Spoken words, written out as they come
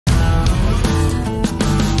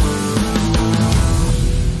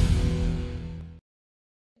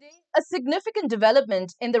significant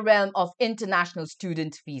development in the realm of international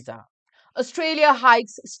student visa. Australia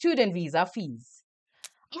hikes student visa fees.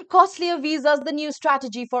 Are costlier visas the new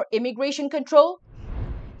strategy for immigration control?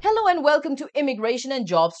 Hello and welcome to Immigration and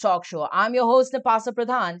Jobs Talk Show. I'm your host Napasa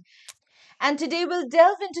Pradhan, and today we'll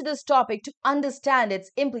delve into this topic to understand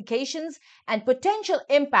its implications and potential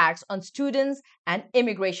impacts on students and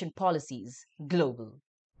immigration policies global.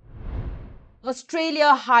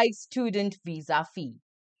 Australia hikes student visa fee.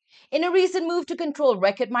 In a recent move to control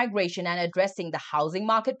record migration and addressing the housing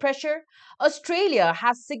market pressure, Australia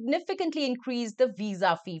has significantly increased the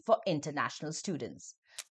visa fee for international students.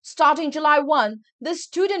 Starting July 1, the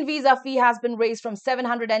student visa fee has been raised from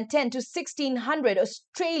 710 to 1600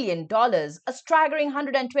 Australian dollars, a staggering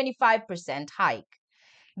 125% hike.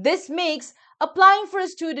 This makes applying for a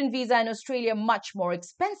student visa in Australia much more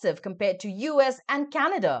expensive compared to US and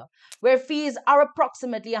Canada, where fees are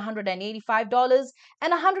approximately $185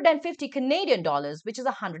 and 150 Canadian dollars, which is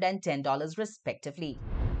 $110 respectively.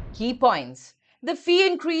 Key points. The fee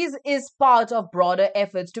increase is part of broader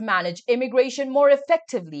efforts to manage immigration more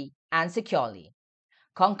effectively and securely.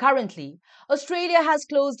 Concurrently, Australia has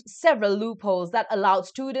closed several loopholes that allowed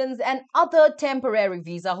students and other temporary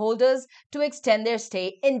visa holders to extend their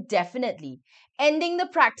stay indefinitely, ending the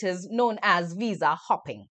practice known as visa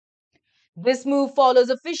hopping. This move follows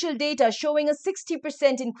official data showing a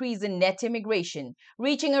 60% increase in net immigration,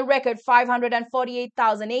 reaching a record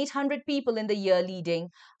 548,800 people in the year leading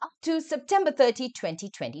up to September 30,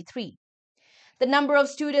 2023. The number of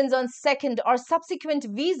students on second or subsequent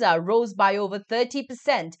visa rose by over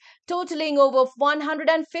 30%, totaling over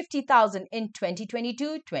 150,000 in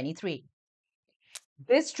 2022-23.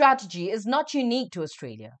 This strategy is not unique to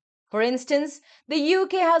Australia. For instance, the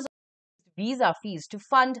UK has visa fees to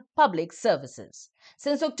fund public services.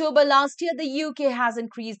 Since October last year, the UK has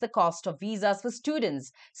increased the cost of visas for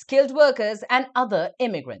students, skilled workers, and other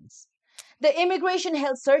immigrants. The immigration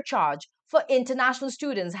health surcharge for international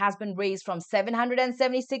students has been raised from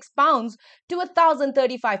 £776 to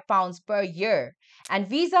 £1,035 per year, and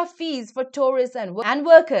visa fees for tourists and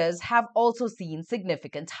workers have also seen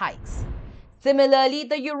significant hikes. Similarly,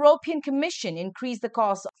 the European Commission increased the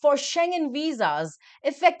cost for Schengen visas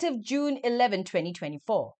effective June 11,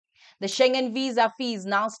 2024. The Schengen visa fees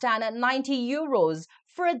now stand at €90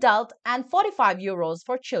 for adults and €45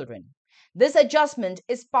 for children. This adjustment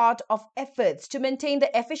is part of efforts to maintain the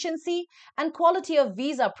efficiency and quality of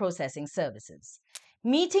visa processing services,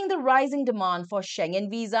 meeting the rising demand for Schengen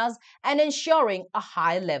visas and ensuring a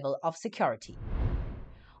high level of security.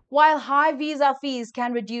 While high visa fees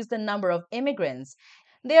can reduce the number of immigrants,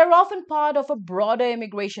 they are often part of a broader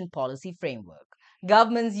immigration policy framework.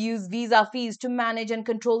 Governments use visa fees to manage and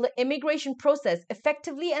control the immigration process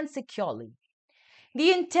effectively and securely.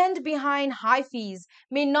 The intent behind high fees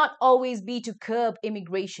may not always be to curb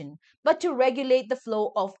immigration, but to regulate the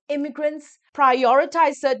flow of immigrants,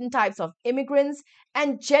 prioritize certain types of immigrants,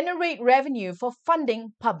 and generate revenue for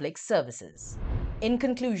funding public services. In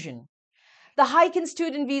conclusion, the hike in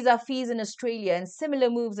student visa fees in Australia and similar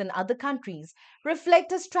moves in other countries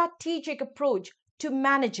reflect a strategic approach to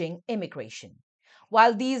managing immigration.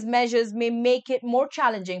 While these measures may make it more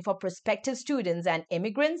challenging for prospective students and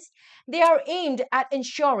immigrants, they are aimed at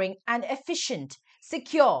ensuring an efficient,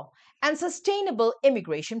 secure, and sustainable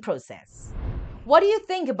immigration process. What do you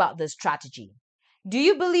think about this strategy? Do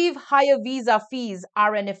you believe higher visa fees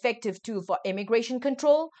are an effective tool for immigration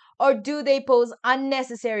control, or do they pose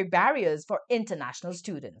unnecessary barriers for international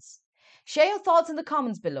students? Share your thoughts in the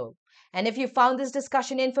comments below. And if you found this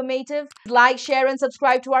discussion informative, like, share, and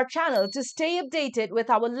subscribe to our channel to stay updated with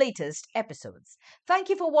our latest episodes. Thank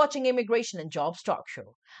you for watching Immigration and Jobs Talk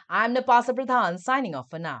Show. I'm Napasa Pradhan signing off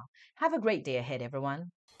for now. Have a great day ahead,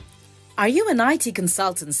 everyone. Are you an IT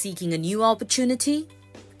consultant seeking a new opportunity?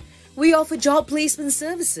 We offer job placement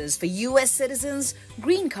services for US citizens,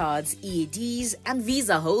 green cards, EADs, and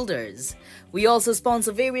visa holders. We also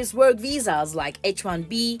sponsor various work visas like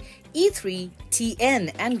H-1B, E3,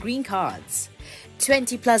 TN, and green cards.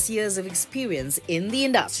 20 plus years of experience in the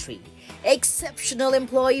industry. Exceptional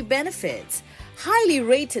employee benefits. Highly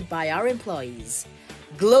rated by our employees.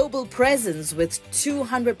 Global presence with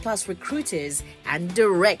 200 plus recruiters and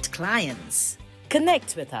direct clients.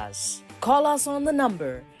 Connect with us. Call us on the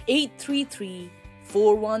number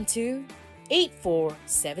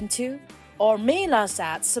 833-412-8472 or mail us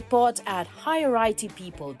at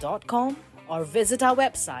support@higheritpeople.com or visit our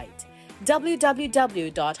website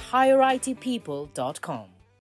www.higheritpeople.com.